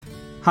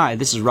Hi,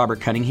 this is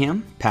Robert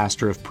Cunningham,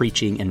 pastor of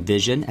Preaching and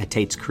Vision at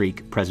Tates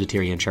Creek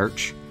Presbyterian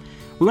Church.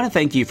 We want to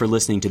thank you for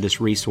listening to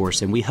this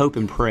resource, and we hope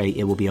and pray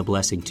it will be a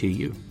blessing to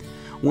you.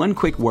 One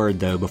quick word,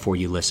 though, before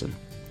you listen.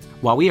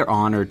 While we are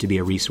honored to be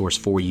a resource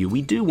for you,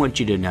 we do want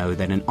you to know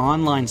that an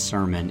online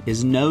sermon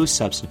is no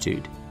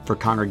substitute for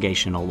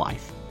congregational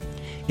life.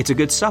 It's a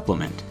good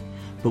supplement,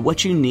 but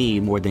what you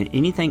need more than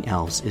anything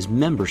else is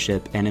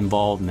membership and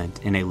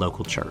involvement in a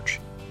local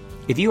church.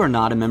 If you are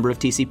not a member of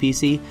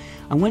TCPC,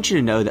 I want you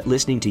to know that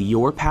listening to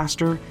your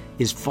pastor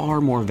is far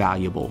more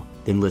valuable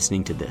than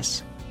listening to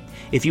this.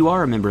 If you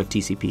are a member of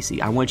TCPC,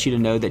 I want you to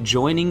know that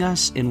joining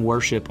us in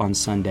worship on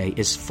Sunday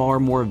is far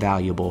more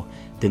valuable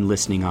than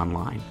listening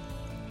online.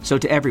 So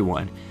to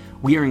everyone,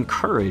 we are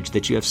encouraged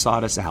that you have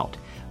sought us out,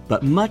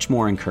 but much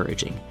more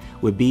encouraging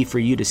would be for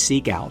you to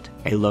seek out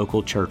a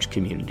local church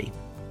community.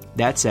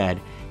 That said,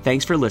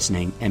 thanks for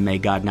listening, and may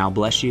God now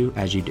bless you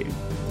as you do.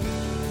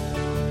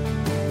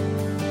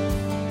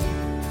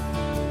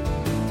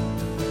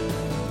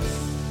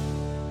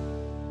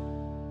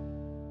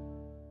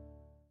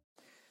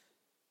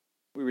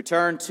 We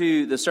return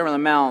to the Sermon on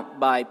the Mount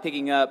by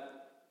picking up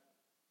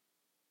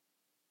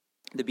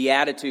the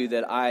beatitude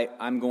that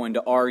I'm going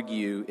to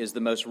argue is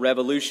the most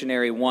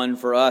revolutionary one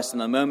for us in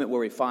the moment where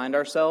we find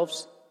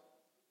ourselves.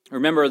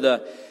 Remember,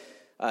 the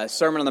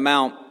Sermon on the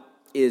Mount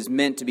is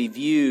meant to be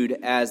viewed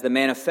as the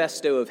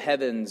manifesto of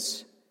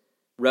heaven's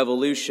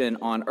revolution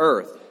on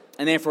earth.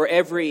 And therefore,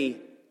 every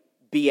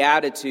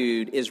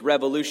beatitude is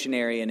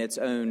revolutionary in its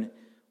own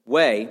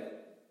way.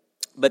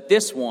 But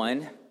this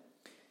one,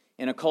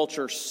 in a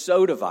culture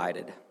so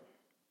divided,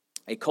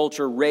 a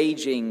culture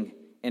raging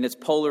in its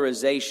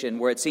polarization,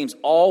 where it seems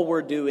all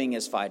we're doing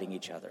is fighting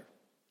each other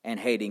and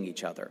hating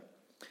each other.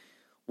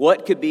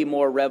 What could be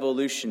more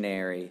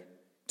revolutionary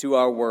to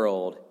our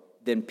world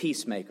than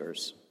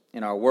peacemakers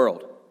in our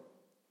world?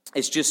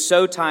 It's just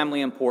so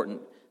timely important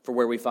for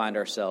where we find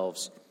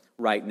ourselves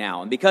right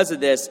now. And because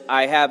of this,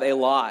 I have a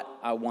lot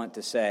I want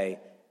to say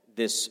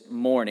this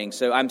morning.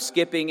 So I'm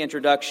skipping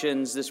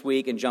introductions this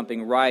week and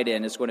jumping right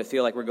in. It's going to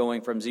feel like we're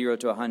going from 0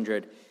 to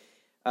 100.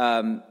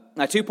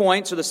 Now, 2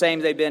 points are the same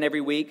as they've been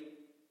every week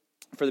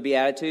for the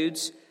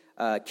Beatitudes.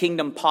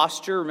 Kingdom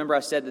posture. Remember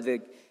I said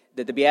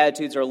that the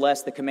Beatitudes are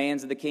less the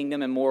commands of the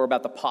kingdom and more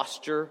about the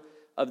posture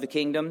of the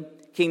kingdom.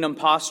 Kingdom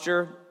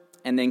posture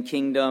and then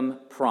kingdom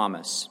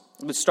promise.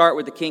 Let's start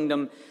with the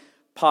kingdom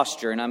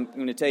posture. And I'm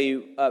going to tell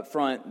you up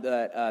front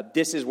that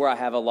this is where I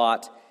have a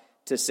lot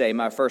to say.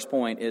 My first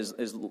point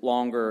is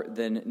longer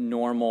than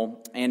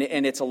normal. And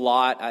it's a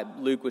lot.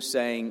 Luke was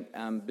saying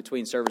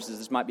between services,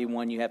 this might be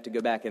one you have to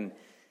go back and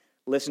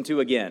listen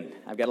to again.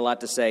 I've got a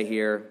lot to say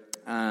here.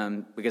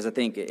 Because I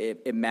think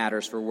it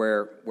matters for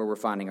where we're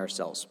finding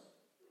ourselves.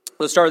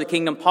 Let's start with the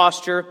kingdom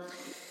posture,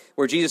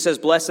 where Jesus says,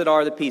 "Blessed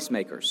are the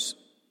peacemakers."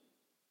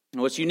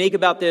 And what's unique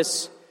about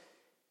this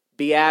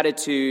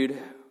beatitude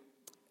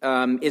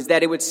is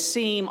that it would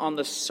seem on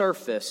the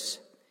surface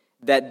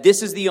that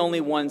this is the only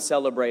one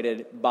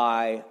celebrated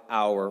by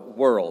our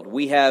world.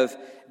 We have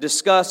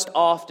discussed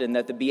often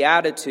that the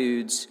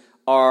Beatitudes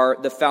are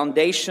the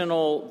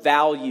foundational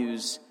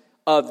values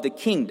of the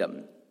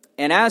kingdom.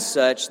 And as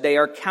such, they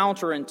are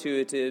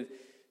counterintuitive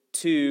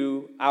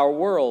to our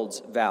world's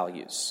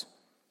values.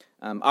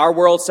 Our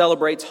world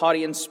celebrates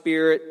haughty in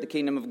spirit. The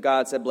kingdom of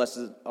God said,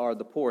 "Blessed are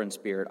the poor in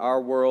spirit." Our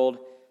world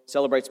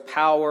celebrates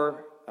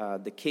power.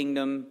 The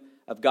kingdom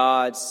of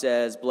God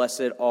says,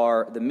 "Blessed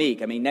are the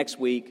meek." I mean, next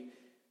week,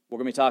 we're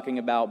going to be talking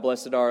about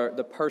blessed are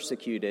the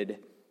persecuted.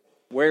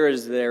 Where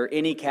is there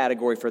any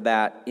category for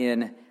that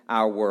in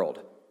our world?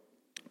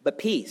 But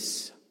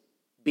peace,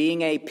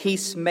 being a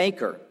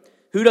peacemaker,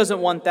 who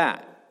doesn't want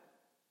that?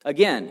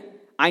 Again,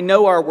 I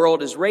know our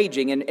world is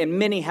raging, and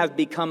many have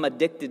become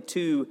addicted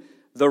to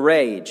the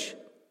rage.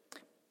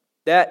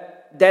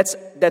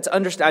 That's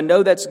understand. I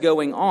know that's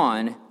going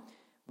on,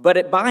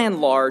 but by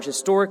and large,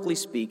 historically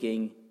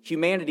speaking,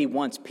 humanity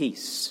wants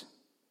peace.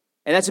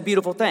 And that's a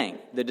beautiful thing.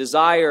 The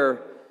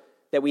desire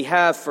that we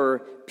have for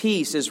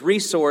peace is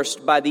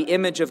resourced by the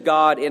image of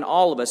God in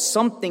all of us.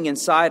 Something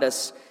inside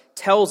us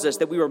tells us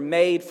that we were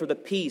made for the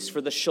peace,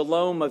 for the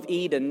shalom of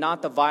Eden,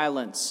 not the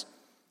violence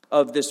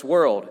of this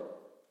world.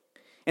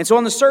 And so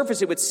on the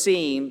surface, it would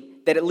seem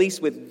that at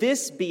least with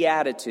this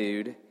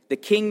beatitude, the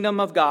kingdom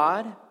of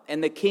God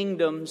and the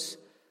kingdoms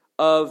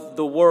of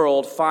the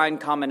world find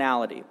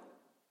commonality.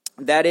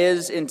 That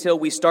is, until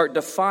we start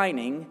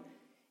defining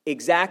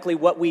exactly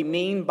what we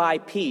mean by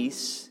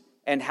peace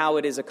and how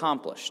it is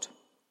accomplished.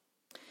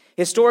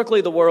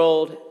 Historically, the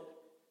world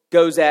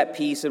goes at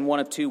peace in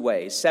one of two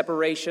ways: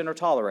 separation or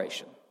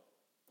toleration.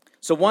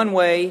 So one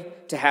way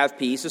to have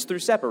peace is through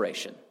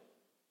separation.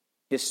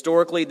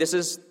 Historically, this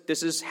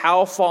is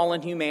how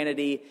fallen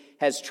humanity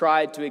has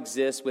tried to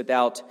exist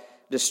without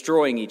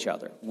destroying each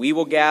other. We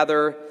will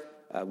gather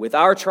with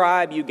our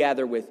tribe, you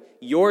gather with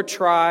your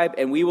tribe,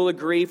 and we will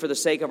agree for the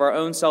sake of our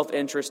own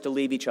self-interest to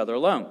leave each other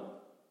alone.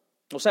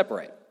 We'll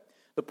separate.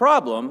 The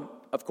problem,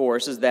 of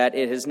course, is that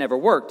it has never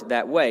worked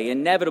that way.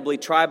 Inevitably,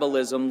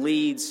 tribalism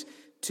leads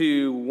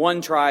to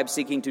one tribe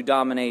seeking to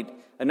dominate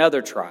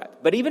another tribe.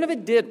 But even if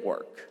it did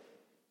work,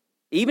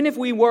 even if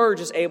we were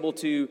just able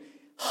to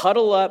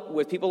huddle up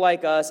with people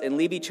like us and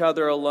leave each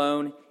other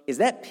alone, is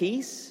that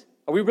peace?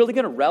 Are we really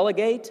going to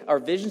relegate our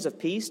visions of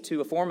peace to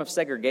a form of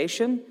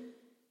segregation?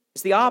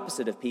 It's the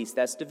opposite of peace,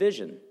 that's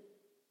division.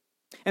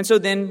 And so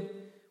then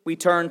we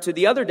turn to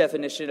the other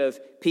definition of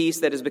peace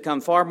that has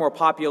become far more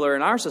popular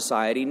in our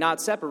society,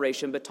 not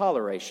separation, but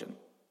toleration.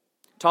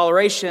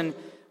 Toleration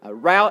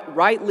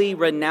rightly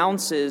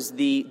renounces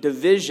the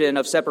division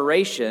of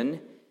separation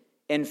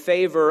in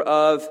favor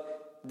of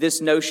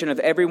this notion of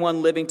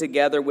everyone living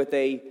together with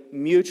a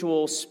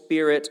mutual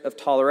spirit of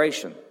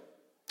toleration.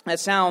 That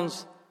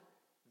sounds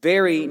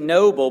very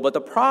noble, but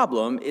the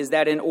problem is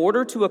that in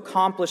order to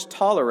accomplish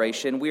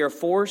toleration, we are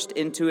forced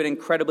into an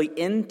incredibly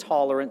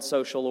intolerant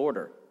social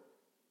order.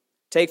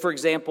 Take, for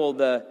example,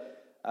 the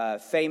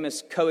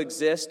famous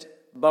Coexist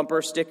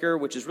bumper sticker,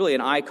 which is really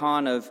an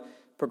icon of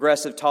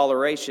progressive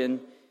toleration.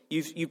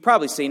 You've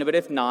probably seen it, but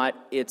if not,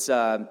 it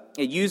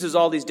uses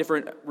all these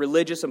different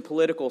religious and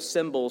political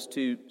symbols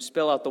to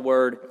spell out the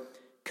word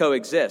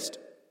coexist.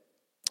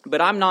 But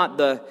I'm not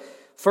the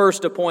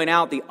first to point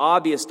out the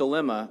obvious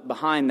dilemma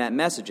behind that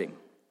messaging.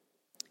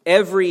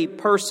 Every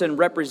person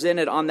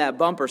represented on that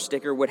bumper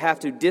sticker would have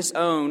to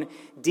disown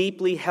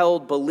deeply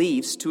held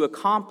beliefs to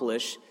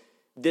accomplish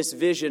this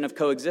vision of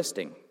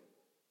coexisting.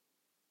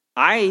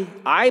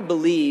 I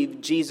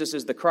believe Jesus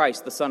is the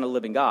Christ, the Son of the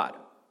living God.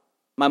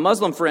 My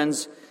Muslim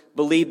friends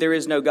believe there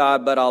is no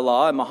God but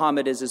Allah, and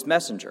Muhammad is his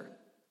messenger.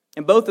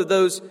 And both of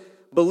those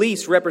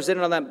beliefs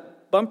represented on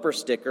that bumper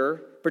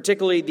sticker,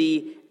 particularly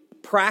the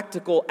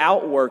practical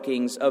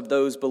outworkings of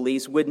those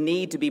beliefs, would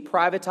need to be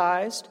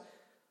privatized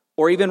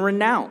or even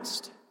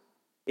renounced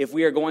if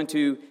we are going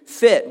to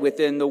fit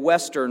within the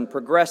Western,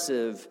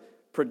 progressive,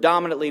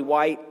 predominantly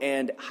white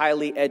and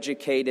highly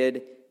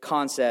educated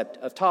concept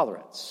of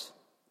tolerance.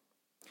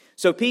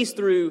 So peace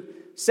through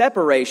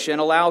separation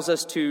allows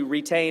us to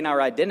retain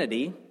our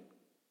identity,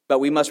 but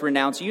we must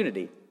renounce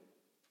unity.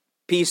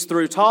 Peace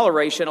through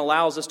toleration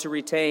allows us to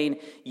retain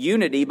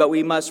unity, but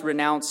we must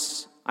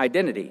renounce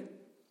identity.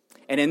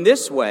 And in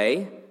this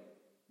way,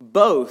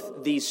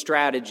 both these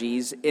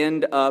strategies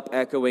end up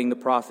echoing the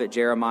prophet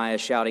Jeremiah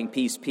shouting,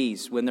 "Peace,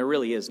 peace," when there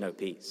really is no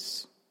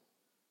peace.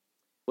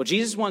 Well,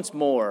 Jesus wants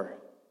more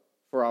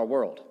for our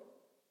world.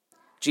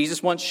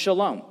 Jesus wants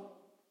shalom,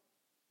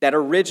 that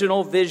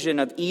original vision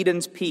of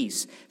Eden's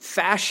peace,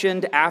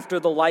 fashioned after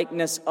the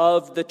likeness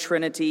of the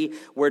Trinity,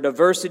 where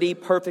diversity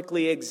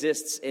perfectly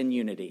exists in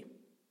unity.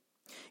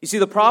 You see,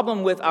 the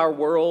problem with our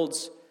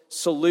world's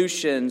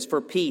solutions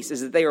for peace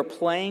is that they are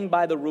playing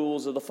by the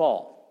rules of the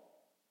fall.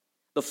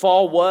 The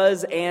fall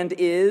was and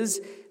is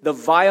the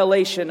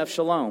violation of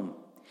shalom.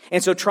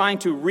 And so trying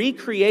to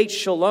recreate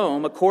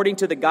shalom according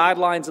to the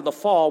guidelines of the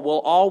fall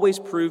will always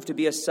prove to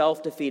be a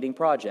self-defeating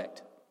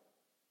project.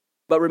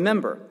 But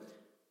remember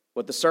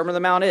what the Sermon on the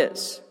Mount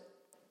is.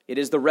 It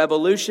is the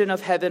revolution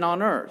of heaven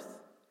on earth,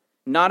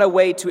 not a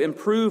way to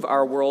improve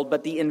our world,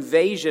 but the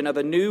invasion of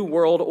a new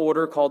world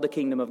order called the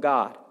kingdom of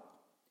God.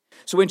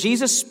 So when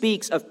Jesus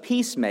speaks of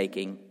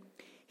peacemaking,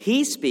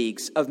 he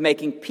speaks of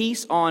making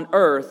peace on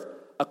earth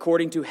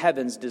according to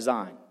heaven's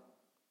design.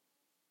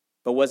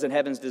 But wasn't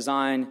heaven's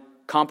design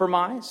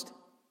compromised?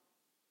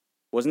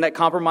 Wasn't that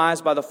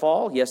compromised by the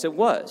fall? Yes, it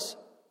was.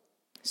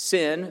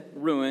 Sin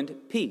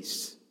ruined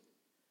peace.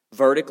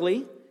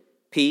 Vertically,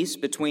 peace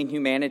between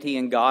humanity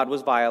and God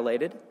was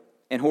violated,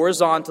 and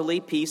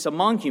horizontally, peace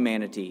among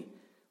humanity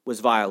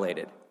was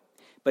violated.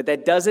 But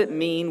that doesn't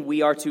mean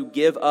we are to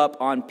give up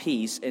on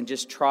peace and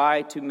just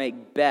try to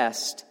make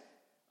best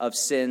of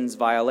sin's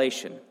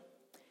violation.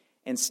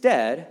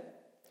 Instead,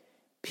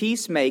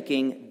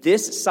 peacemaking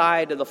this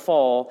side of the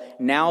fall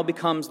now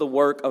becomes the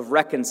work of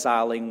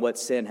reconciling what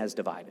sin has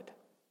divided.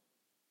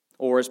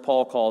 Or as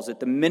Paul calls it,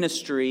 the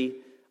ministry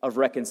of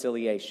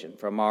reconciliation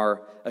from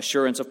our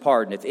assurance of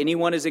pardon. If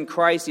anyone is in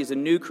Christ, he is a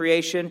new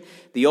creation.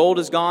 The old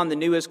is gone, the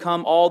new has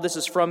come. All this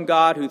is from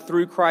God, who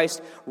through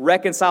Christ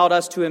reconciled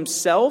us to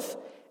himself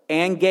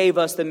and gave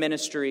us the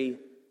ministry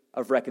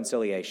of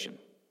reconciliation.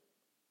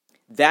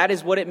 That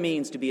is what it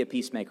means to be a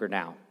peacemaker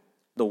now.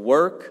 The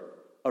work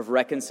of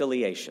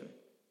reconciliation.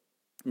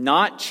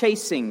 Not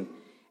chasing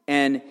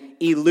an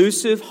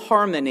elusive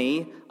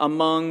harmony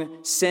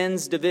among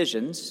sin's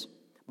divisions,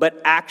 but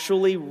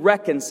actually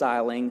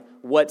reconciling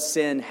what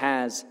sin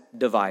has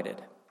divided.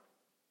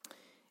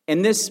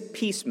 And this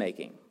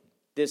peacemaking,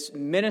 this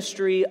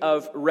ministry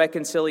of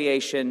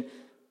reconciliation,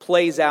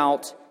 plays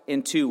out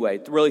in two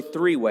ways, really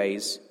three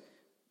ways.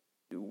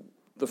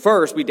 The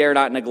first we dare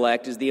not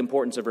neglect is the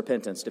importance of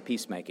repentance to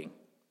peacemaking.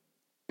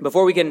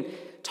 Before we can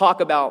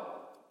talk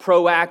about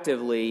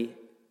proactively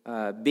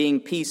being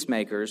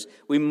peacemakers,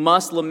 we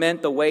must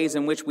lament the ways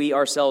in which we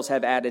ourselves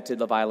have added to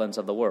the violence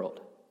of the world.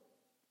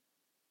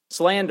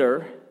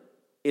 Slander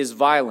is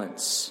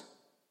violence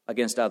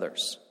against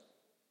others.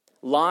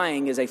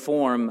 Lying is a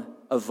form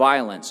of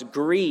violence.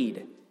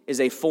 Greed is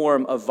a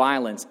form of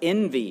violence.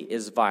 Envy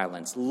is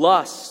violence.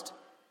 Lust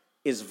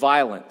is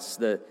violence.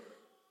 The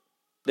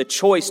The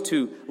choice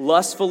to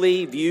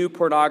lustfully view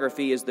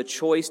pornography is the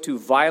choice to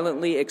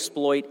violently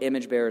exploit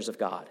image bearers of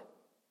God.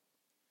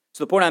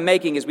 So the point I'm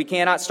making is we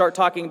cannot start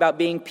talking about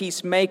being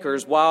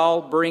peacemakers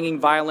while bringing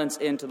violence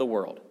into the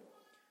world.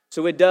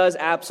 So it does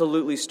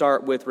absolutely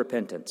start with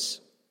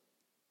repentance.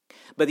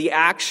 But the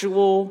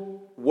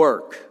actual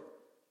work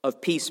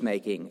of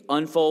peacemaking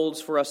unfolds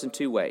for us in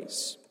two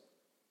ways.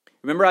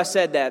 Remember I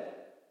said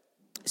that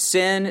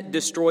sin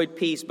destroyed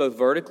peace both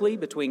vertically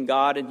between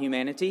God and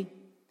humanity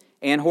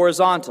and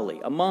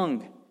horizontally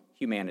among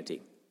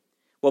humanity.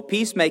 Well,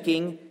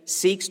 peacemaking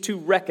seeks to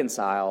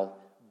reconcile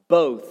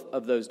both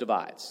of those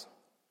divides.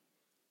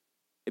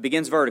 It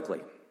begins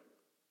vertically.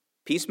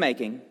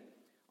 Peacemaking,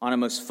 on a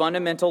most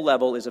fundamental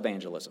level, is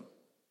evangelism.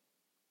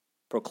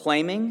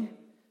 Proclaiming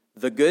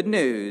the good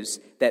news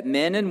that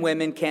men and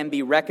women can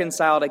be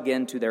reconciled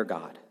again to their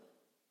God.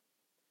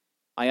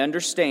 I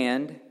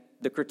understand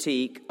the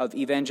critique of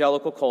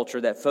evangelical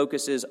culture that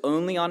focuses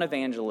only on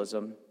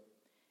evangelism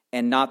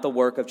and not the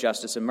work of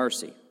justice and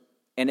mercy.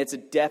 And it's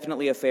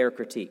definitely a fair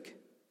critique.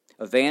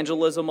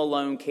 Evangelism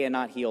alone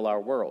cannot heal our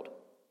world.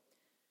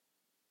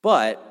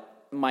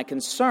 But my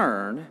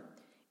concern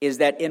is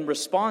that in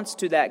response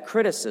to that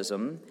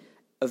criticism,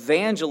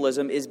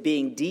 evangelism is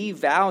being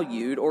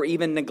devalued or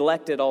even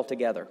neglected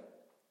altogether.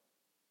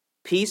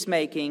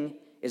 Peacemaking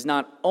is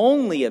not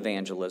only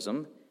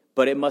evangelism,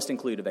 but it must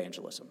include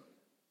evangelism.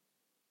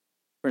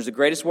 Friends, the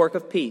greatest work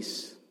of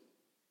peace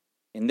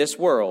in this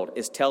world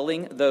is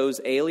telling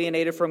those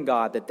alienated from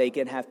God that they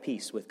can have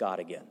peace with God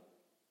again.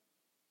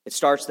 It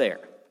starts there.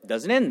 It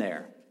doesn't end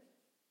there,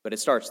 but it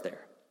starts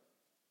there.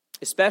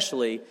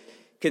 Especially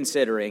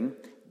considering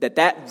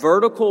that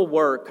vertical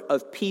work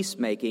of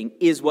peacemaking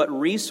is what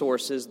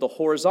resources the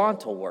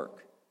horizontal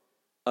work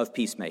of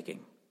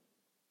peacemaking.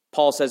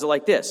 Paul says it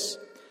like this: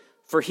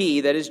 "For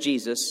he," that is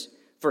Jesus,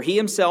 "for he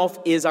himself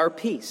is our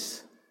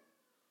peace,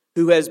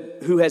 who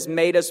has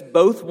made us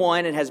both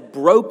one and has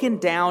broken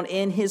down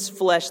in his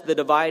flesh the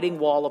dividing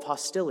wall of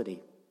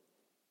hostility."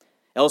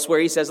 Elsewhere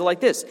he says it like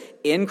this: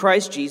 "In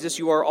Christ Jesus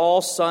you are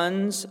all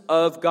sons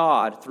of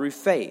God through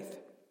faith.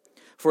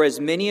 For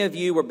as many of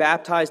you were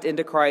baptized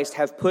into Christ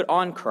have put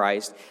on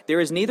Christ. There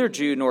is neither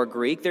Jew nor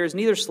Greek, there is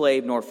neither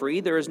slave nor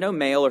free, there is no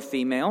male or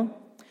female,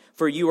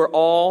 for you are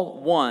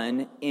all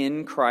one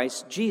in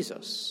Christ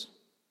Jesus."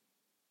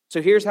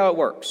 So here's how it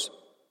works.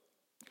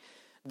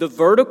 The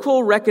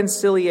vertical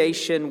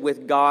reconciliation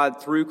with God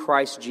through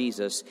Christ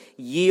Jesus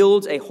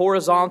yields a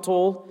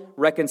horizontal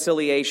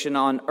reconciliation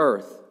on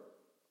earth,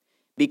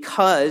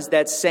 because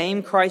that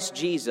same Christ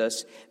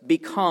Jesus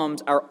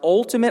becomes our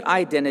ultimate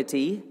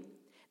identity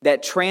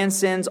that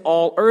transcends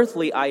all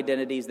earthly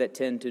identities that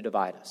tend to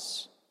divide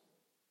us.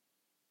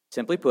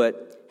 Simply put,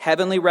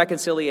 heavenly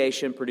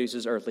reconciliation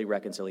produces earthly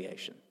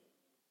reconciliation.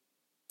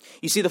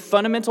 You see, the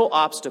fundamental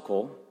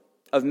obstacle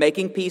of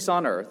making peace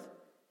on earth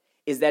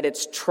is that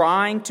it's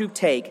trying to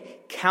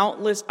take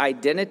countless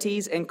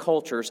identities and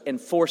cultures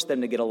and force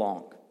them to get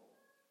along.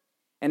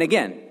 And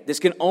again, this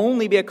can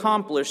only be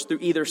accomplished through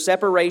either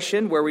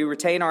separation, where we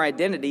retain our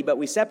identity but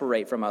we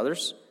separate from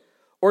others,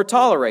 or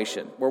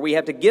toleration, where we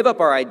have to give up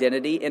our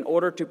identity in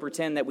order to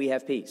pretend that we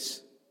have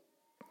peace.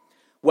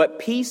 What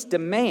peace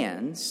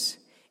demands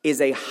is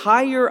a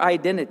higher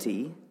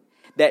identity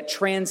that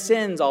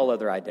transcends all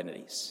other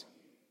identities.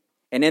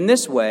 And in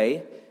this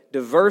way,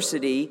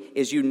 diversity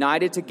is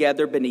united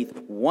together beneath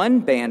one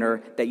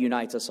banner that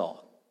unites us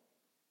all.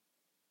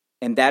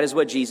 And that is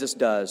what Jesus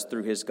does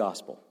through his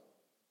gospel.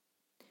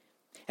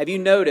 Have you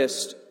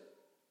noticed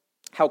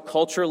how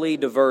culturally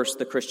diverse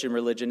the Christian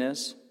religion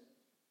is?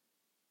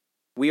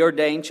 We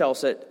ordained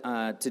Chelsea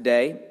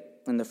today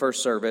in the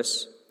first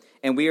service,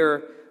 and we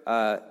are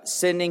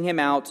sending him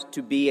out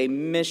to be a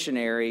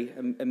missionary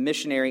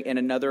in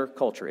another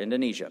culture,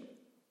 Indonesia.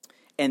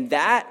 And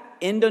that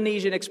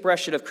Indonesian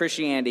expression of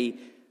Christianity,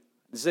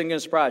 this isn't going to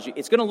surprise you,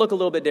 it's going to look a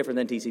little bit different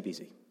than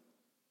TCPC.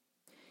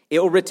 It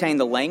will retain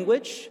the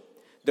language,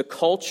 the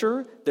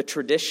culture, the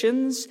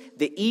traditions,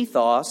 the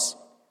ethos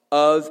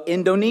of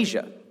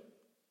Indonesia.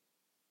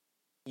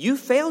 You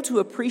fail to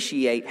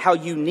appreciate how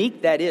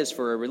unique that is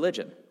for a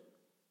religion.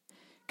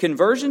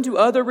 Conversion to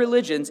other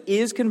religions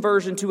is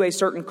conversion to a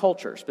certain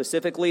culture,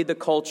 specifically the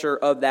culture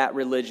of that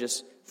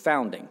religious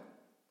founding.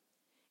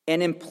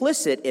 And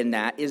implicit in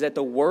that is that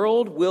the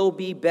world will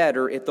be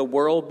better if the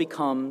world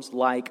becomes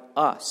like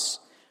us.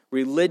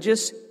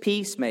 Religious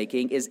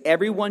peacemaking is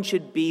everyone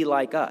should be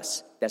like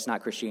us. That's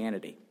not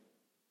Christianity.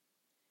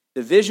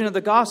 The vision of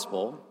the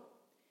gospel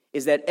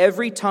is that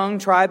every tongue,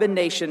 tribe, and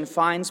nation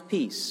finds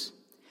peace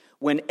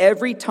when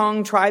every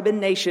tongue, tribe,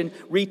 and nation,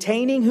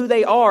 retaining who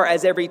they are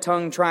as every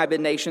tongue, tribe,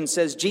 and nation,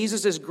 says,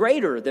 Jesus is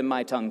greater than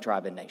my tongue,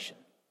 tribe, and nation.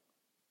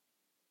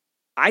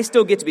 I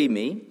still get to be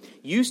me.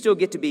 You still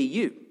get to be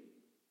you.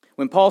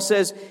 When Paul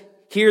says,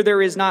 here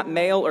there is not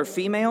male or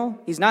female,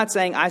 he's not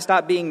saying I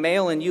stop being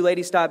male and you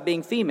ladies stop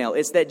being female.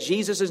 It's that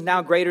Jesus is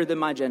now greater than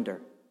my gender.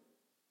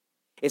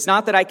 It's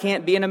not that I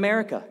can't be an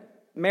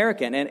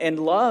American and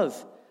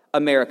love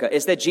America.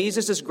 It's that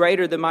Jesus is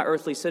greater than my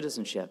earthly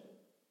citizenship.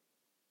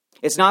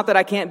 It's not that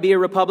I can't be a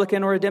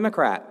Republican or a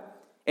Democrat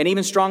and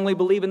even strongly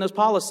believe in those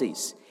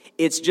policies.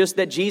 It's just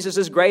that Jesus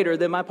is greater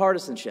than my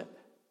partisanship.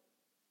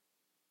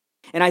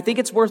 And I think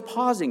it's worth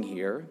pausing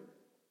here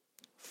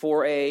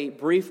for a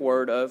brief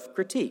word of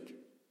critique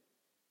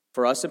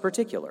for us in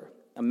particular,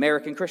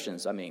 American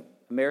Christians.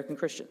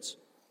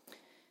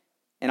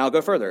 And I'll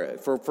go further,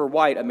 for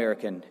white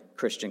American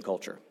Christian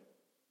culture.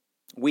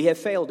 We have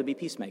failed to be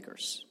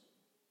peacemakers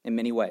in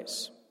many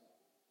ways.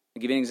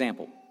 I'll give you an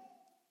example.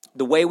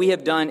 The way we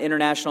have done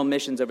international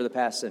missions over the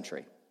past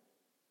century.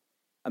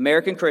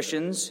 American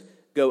Christians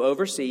go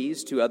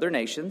overseas to other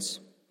nations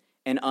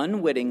and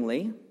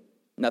unwittingly,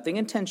 nothing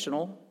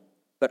intentional,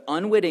 but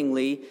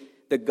unwittingly,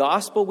 the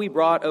gospel we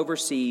brought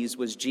overseas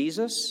was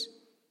Jesus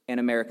and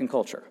American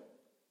culture.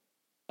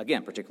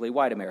 Again, particularly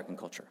white American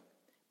culture.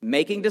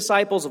 Making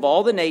disciples of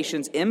all the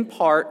nations, in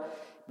part,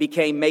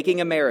 became making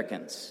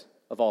Americans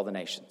of all the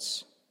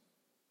nations.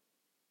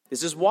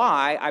 This is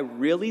why I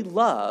really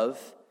love,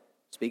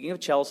 speaking of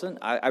Chelson,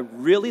 I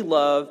really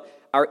love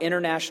our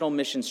international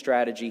mission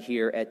strategy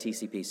here at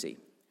TCPC.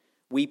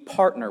 We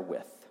partner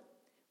with,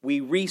 we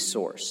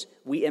resource,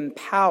 we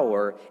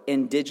empower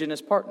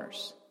indigenous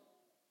partners.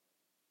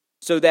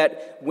 So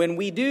that when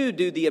we do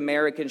the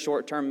American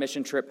short-term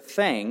mission trip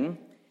thing,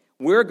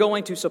 we're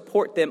going to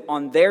support them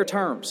on their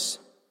terms,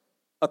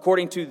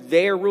 according to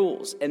their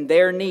rules and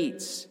their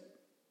needs.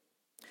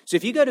 So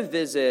if you go to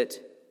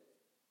visit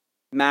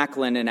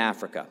Macklin in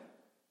Africa,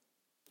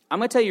 I'm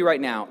going to tell you right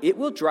now, it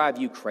will drive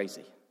you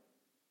crazy.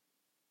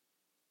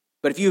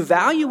 But if you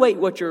evaluate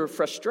what your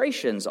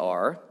frustrations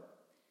are,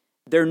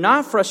 they're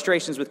not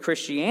frustrations with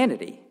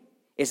Christianity.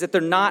 It's that they're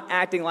not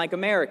acting like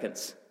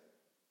Americans.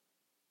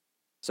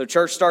 So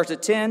church starts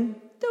at 10.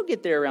 They'll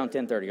get there around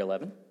 10:30 or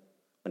 11,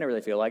 whenever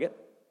they feel like it.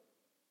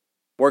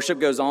 Worship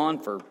goes on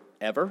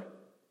forever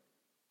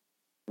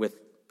with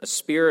a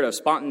spirit of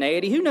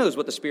spontaneity. Who knows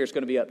what the Spirit's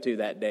going to be up to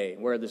that day,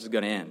 where this is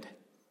going to end?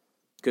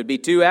 Could be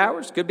 2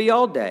 hours, could be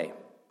all day.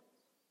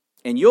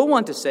 And you'll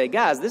want to say,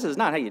 guys, this is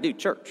not how you do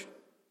church.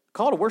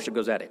 Call to worship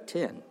goes out at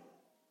 10,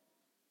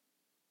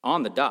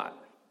 on the dot.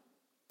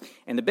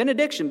 And the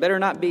benediction better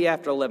not be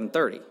after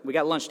 11:30. We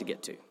got lunch to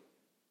get to.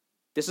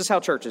 This is how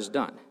church is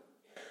done.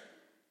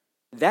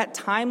 That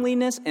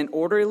timeliness and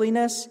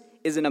orderliness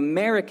is an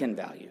American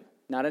value,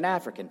 not an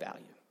African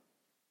value.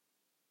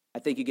 I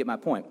think you get my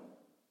point.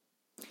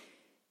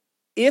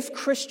 If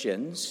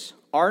Christians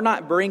are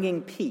not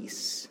bringing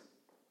peace,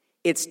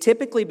 it's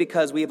typically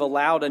because we have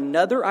allowed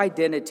another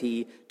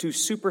identity to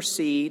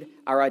supersede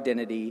our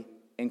identity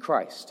in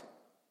Christ.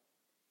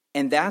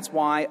 And that's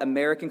why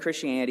American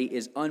Christianity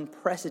is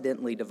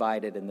unprecedentedly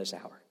divided in this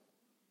hour.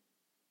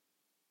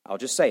 I'll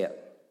just say it.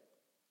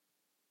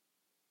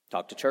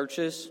 Talk to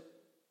churches,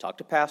 talk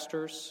to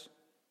pastors.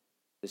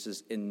 This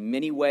is in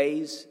many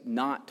ways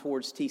not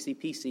towards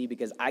TCPC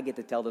because I get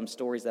to tell them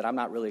stories that I'm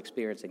not really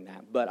experiencing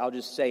that. But I'll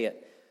just say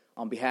it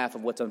on behalf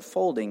of what's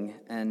unfolding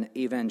in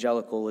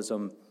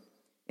evangelicalism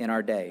in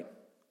our day.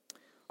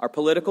 Our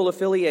political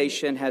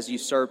affiliation has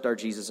usurped our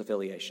Jesus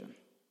affiliation,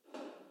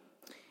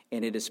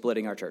 and it is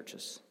splitting our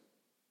churches.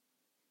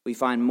 We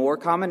find more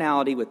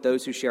commonality with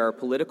those who share our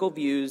political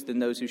views than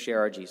those who share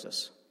our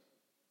Jesus.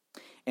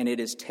 And it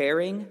is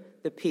tearing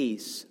the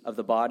peace of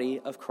the body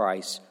of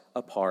Christ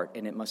apart,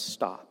 and it must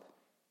stop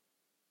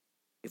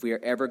if we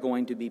are ever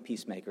going to be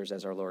peacemakers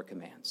as our Lord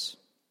commands.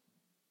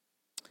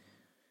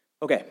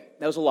 Okay,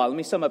 that was a lot. Let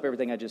me sum up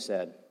everything I just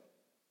said.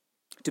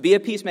 To be a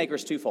peacemaker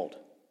is twofold.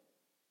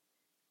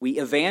 We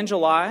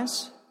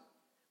evangelize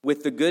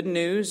with the good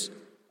news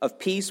of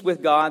peace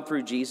with God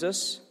through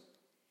Jesus,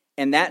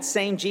 and that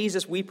same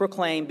Jesus we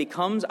proclaim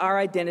becomes our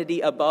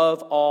identity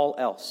above all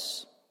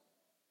else,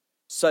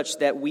 such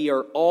that we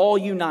are all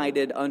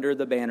united under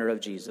the banner of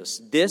Jesus.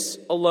 This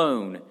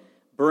alone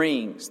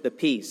brings the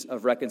peace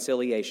of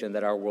reconciliation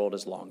that our world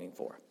is longing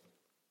for.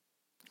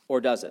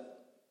 Or does it?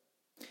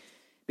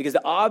 Because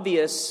the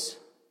obvious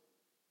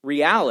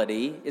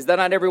reality is that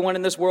not everyone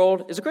in this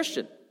world is a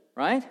Christian,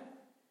 right?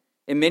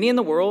 And many in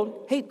the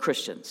world hate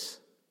Christians.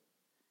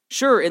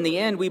 Sure, in the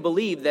end, we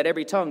believe that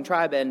every tongue,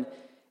 tribe, and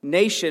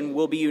nation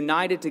will be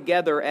united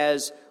together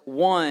as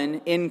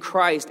one in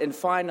Christ, and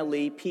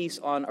finally, peace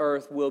on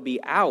earth will be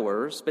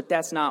ours, but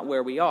that's not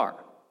where we are.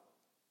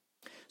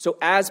 So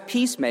as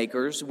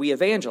peacemakers, we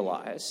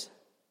evangelize.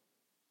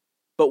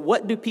 But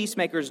what do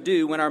peacemakers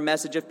do when our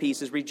message of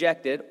peace is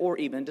rejected or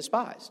even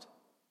despised?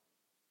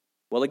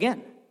 Well,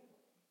 again,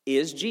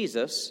 is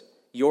Jesus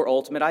your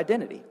ultimate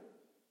identity?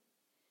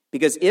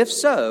 Because if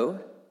so,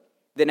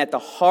 then at the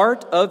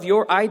heart of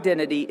your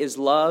identity is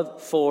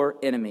love for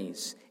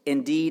enemies.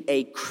 Indeed,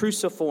 a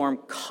cruciform,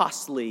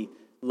 costly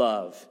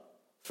love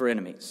for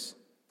enemies.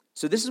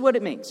 So this is what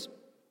it means.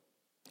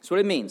 That's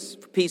what it means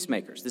for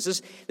peacemakers.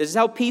 This is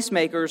how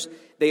peacemakers,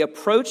 they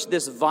approach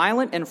this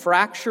violent and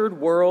fractured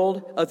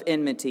world of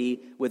enmity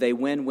with a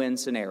win-win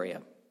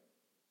scenario.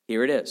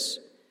 Here it is.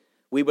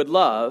 We would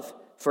love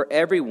for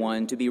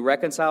everyone to be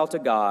reconciled to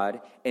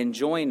God and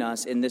join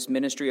us in this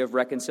ministry of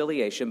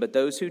reconciliation. But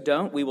those who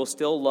don't, we will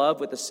still love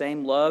with the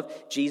same love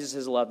Jesus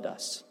has loved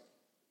us.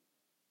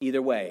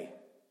 Either way,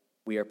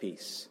 we are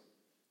peace.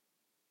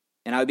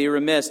 And I would be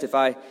remiss if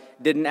I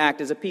didn't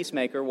act as a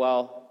peacemaker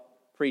while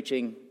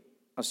preaching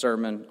a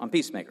sermon on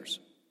peacemakers.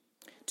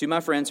 To my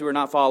friends who are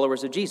not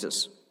followers of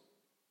Jesus,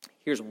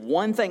 here's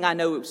one thing I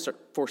know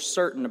for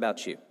certain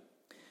about you.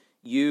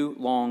 You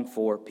long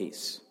for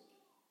peace.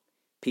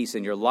 Peace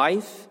in your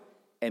life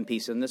and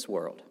peace in this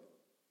world.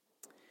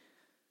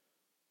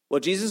 Well,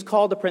 Jesus is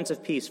called the Prince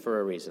of Peace for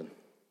a reason.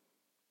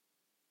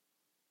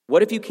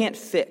 What if you can't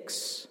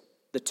fix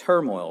the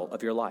turmoil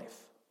of your life?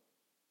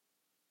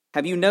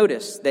 Have you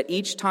noticed that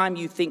each time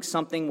you think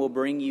something will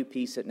bring you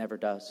peace, it never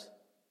does?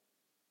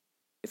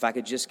 If I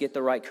could just get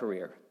the right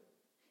career,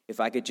 if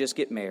I could just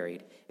get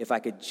married, if I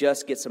could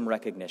just get some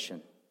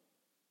recognition,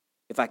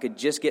 if I could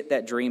just get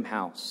that dream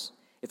house,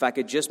 if I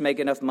could just make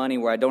enough money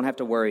where I don't have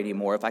to worry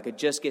anymore, if I could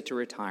just get to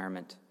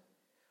retirement.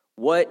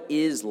 What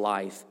is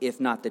life if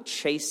not the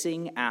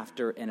chasing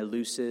after an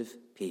elusive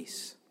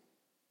peace?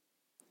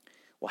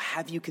 Well,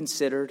 have you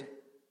considered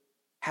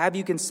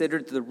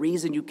the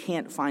reason you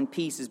can't find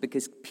peace is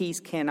because peace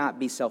cannot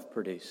be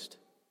self-produced?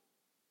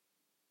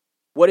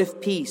 What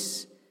if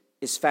peace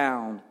is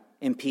found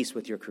in peace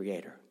with your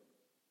Creator?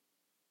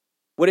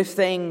 What if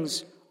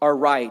things are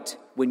right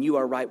when you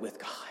are right with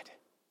God?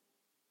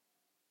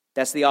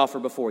 That's the offer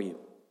before you.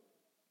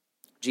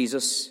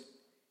 Jesus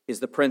is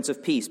the Prince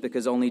of Peace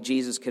because only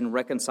Jesus can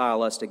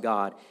reconcile us to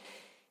God.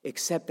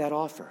 Accept that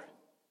offer.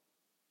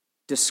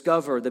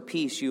 Discover the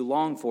peace you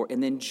long for,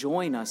 and then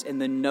join us in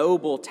the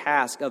noble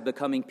task of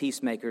becoming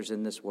peacemakers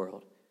in this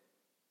world.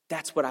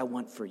 That's what I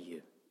want for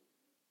you.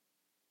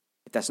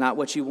 If that's not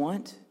what you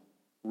want,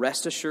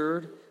 rest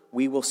assured,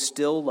 we will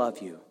still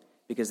love you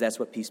because that's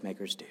what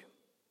peacemakers do.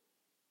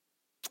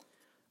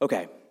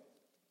 Okay,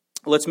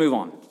 let's move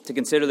on to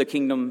consider the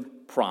kingdom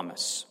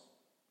promise.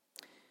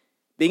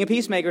 Being a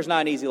peacemaker is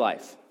not an easy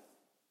life.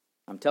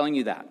 I'm telling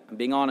you that. I'm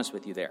being honest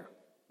with you there,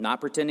 not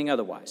pretending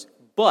otherwise.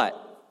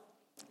 But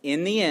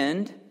in the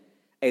end,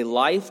 a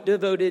life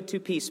devoted to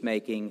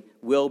peacemaking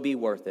will be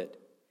worth it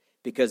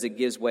because it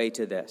gives way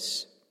to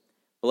this.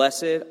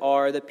 Blessed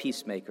are the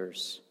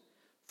peacemakers,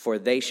 for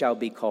they shall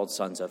be called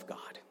sons of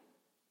God.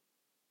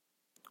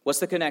 What's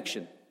the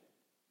connection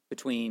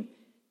between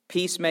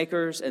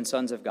peacemakers and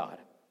sons of God?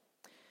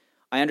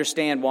 I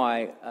understand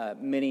why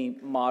many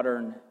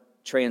modern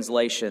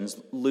translations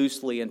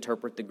loosely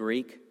interpret the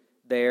Greek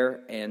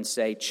there and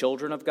say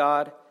children of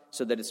God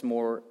so that it's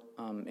more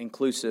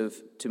inclusive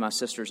to my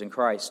sisters in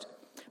Christ.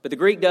 But the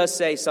Greek does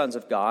say sons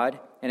of God,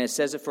 and it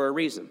says it for a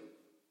reason.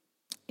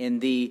 In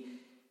the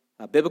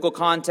biblical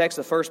context,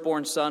 the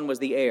firstborn son was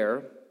the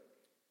heir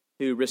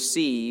who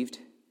received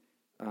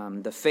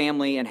the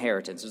family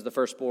inheritance. It was the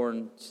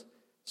firstborn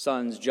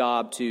son's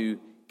job to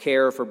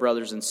care for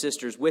brothers and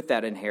sisters with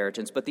that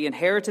inheritance, but the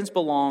inheritance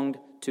belonged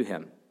to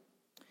him.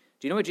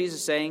 Do you know what Jesus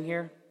is saying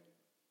here?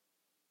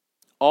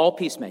 All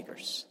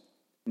peacemakers,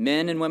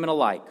 men and women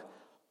alike,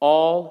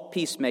 all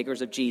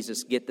peacemakers of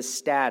Jesus get the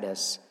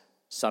status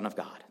Son of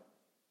God.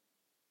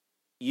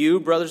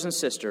 You, brothers and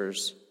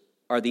sisters,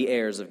 are the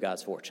heirs of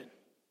God's fortune.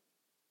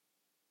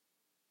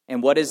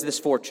 And what is this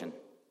fortune?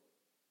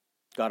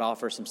 God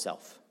offers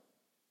himself.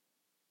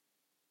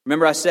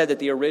 Remember I said that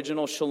the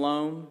original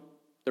shalom,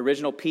 the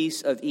original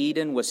peace of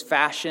Eden was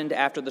fashioned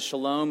after the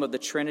shalom of the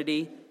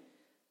Trinity,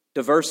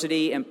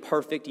 diversity and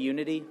perfect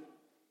unity.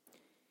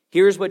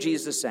 Here's what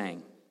Jesus is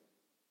saying.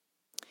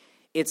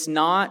 It's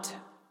not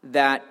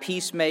that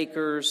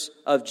peacemakers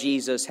of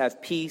Jesus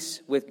have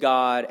peace with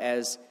God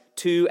as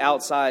two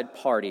outside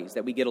parties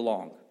that we get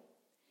along.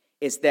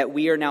 It's that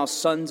we are now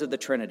sons of the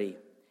Trinity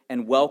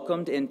and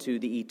welcomed into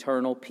the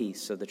eternal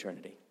peace of the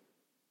Trinity.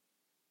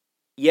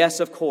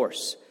 Yes, of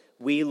course,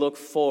 we look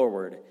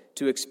forward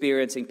to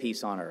experiencing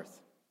peace on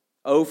earth.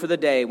 Oh, for the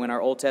day when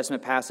our Old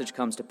Testament passage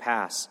comes to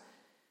pass,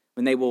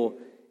 when they will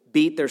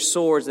beat their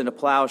swords into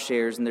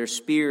plowshares and their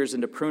spears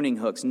into pruning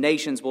hooks.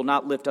 Nations will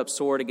not lift up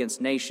sword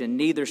against nation,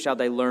 neither shall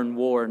they learn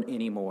war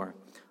anymore.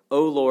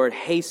 O Lord,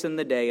 hasten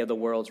the day of the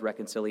world's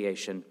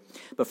reconciliation.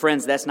 But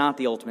friends, that's not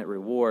the ultimate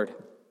reward.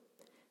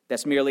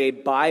 That's merely a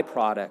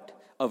byproduct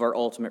of our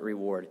ultimate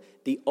reward.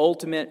 The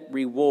ultimate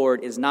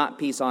reward is not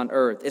peace on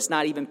earth. It's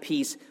not even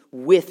peace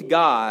with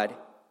God.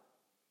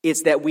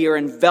 It's that we are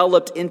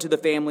enveloped into the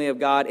family of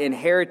God,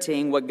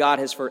 inheriting what God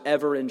has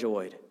forever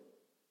enjoyed.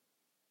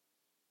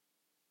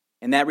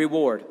 And that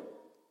reward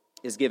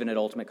is given at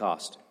ultimate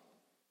cost.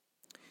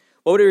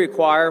 What would it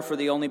require for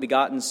the only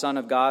begotten Son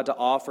of God to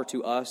offer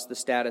to us the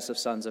status of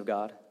sons of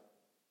God?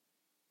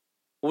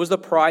 What was the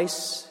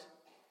price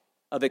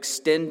of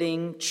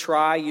extending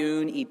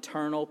triune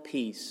eternal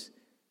peace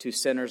to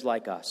sinners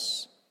like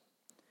us?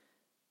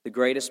 The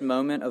greatest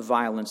moment of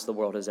violence the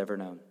world has ever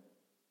known.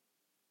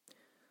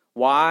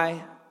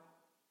 Why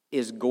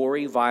is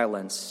gory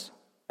violence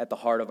at the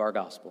heart of our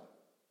gospel?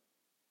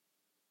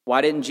 Why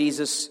didn't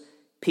Jesus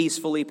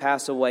peacefully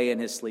pass away in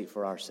his sleep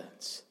for our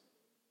sins?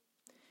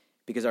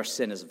 Because our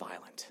sin is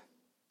violent.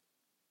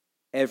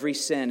 Every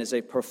sin is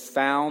a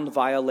profound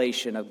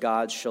violation of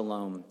God's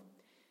shalom.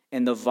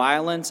 And the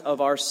violence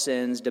of our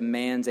sins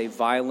demands a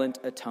violent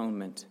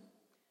atonement.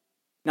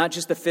 Not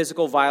just the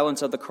physical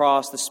violence of the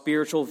cross, the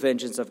spiritual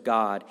vengeance of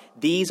God.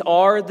 These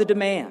are the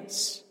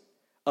demands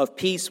of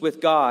peace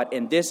with God,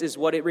 and this is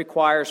what it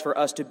requires for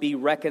us to be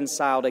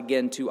reconciled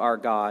again to our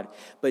God.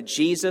 But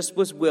Jesus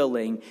was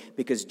willing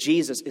because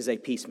Jesus is a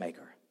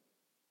peacemaker.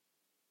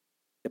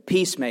 The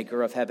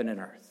peacemaker of heaven and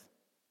earth.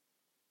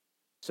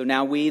 So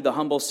now we, the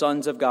humble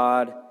sons of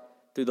God,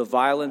 through the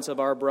violence of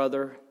our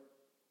brother,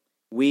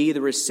 we,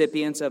 the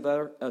recipients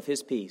of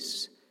his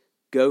peace,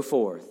 go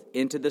forth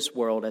into this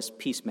world as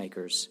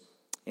peacemakers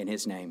in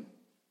his name.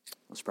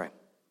 Let's pray.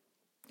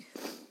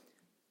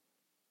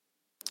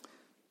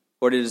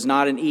 Lord, it is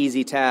not an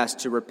easy task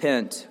to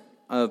repent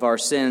of our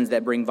sins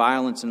that bring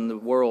violence in the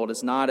world.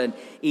 It's not an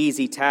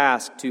easy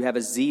task to have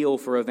a zeal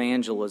for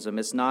evangelism.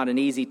 It's not an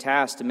easy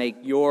task to make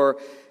your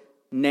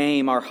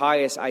name our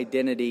highest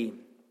identity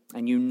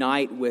and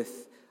unite with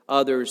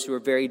others who are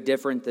very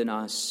different than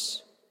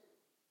us.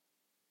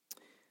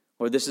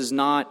 Lord, this is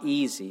not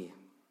easy.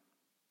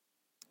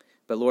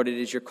 But Lord, it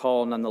is your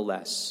call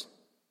nonetheless.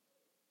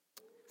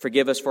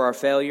 Forgive us for our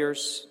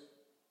failures.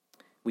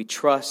 We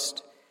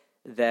trust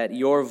that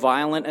your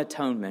violent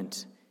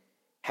atonement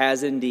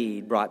has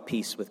indeed brought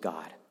peace with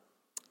God.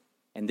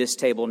 And this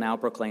table now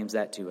proclaims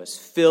that to us.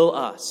 Fill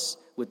us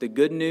with the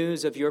good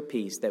news of your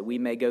peace that we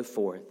may go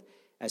forth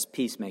as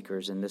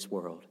peacemakers in this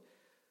world.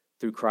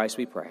 Through Christ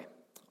we pray.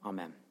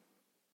 Amen.